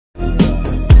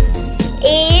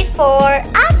for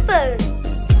apple.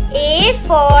 A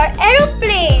for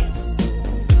aeroplane.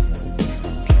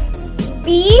 B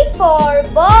for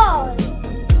ball.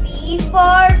 B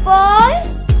for ball.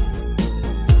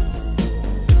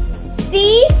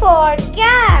 C for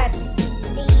cat.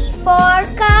 D for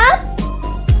cup.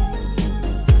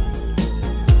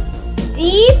 D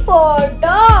for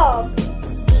dog.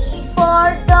 D for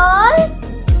doll.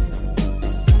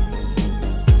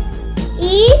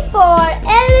 E for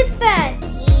elephant.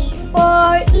 E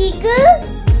for eagle.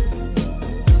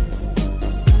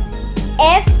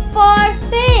 F for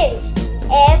fish.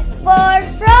 F for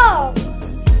frog.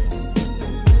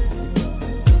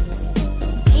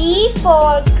 G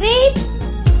for grapes.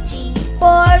 G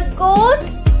for goat.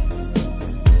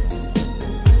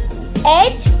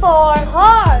 H for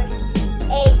horse.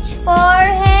 H for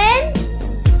hen.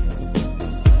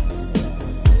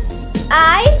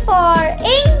 I for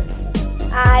ink.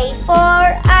 I for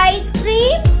ice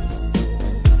cream.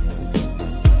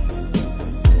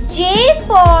 J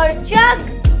for jug.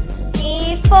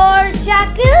 J for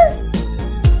jackal.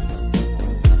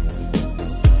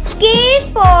 K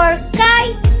for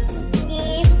kite.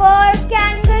 K for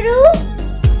kangaroo.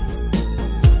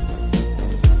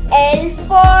 L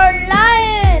for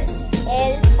lion.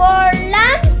 L for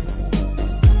lamb.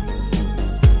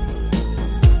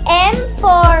 M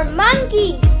for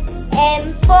monkey. M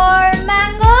for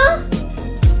mango.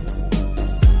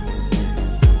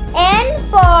 N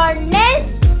for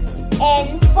nest.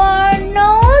 N for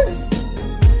nose.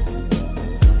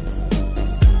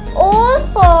 O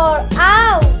for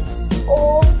owl.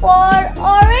 O for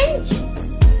orange.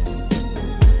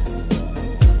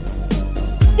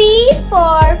 P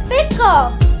for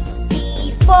peacock. P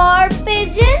for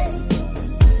pigeon.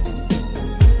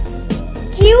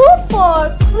 Q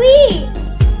for queen.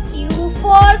 Q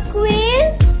for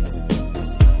quail.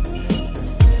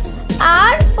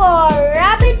 R for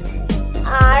rabbit.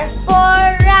 R for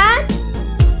rat.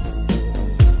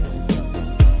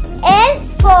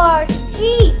 S for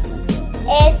sheep.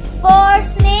 S for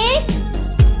snake.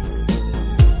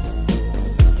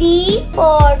 T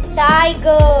for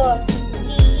tiger. T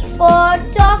for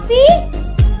toffee.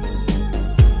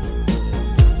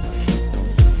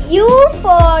 U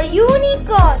for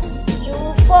unicorn. U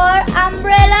for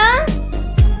umbrella.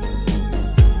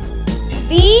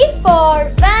 V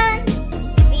for van.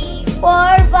 V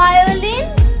for violin.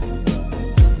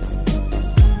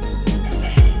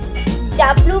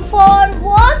 W for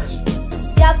watch.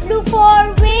 W for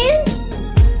whale.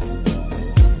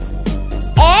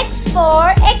 X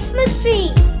for Xmas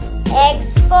tree.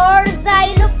 X for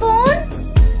xylophone.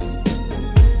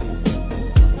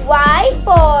 Y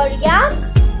for yak.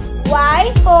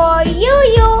 Y for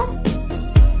yo-yo.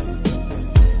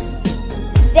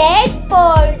 Z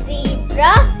for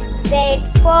zebra. Z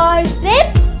for zip.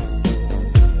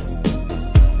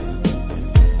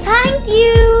 Thank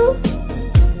you.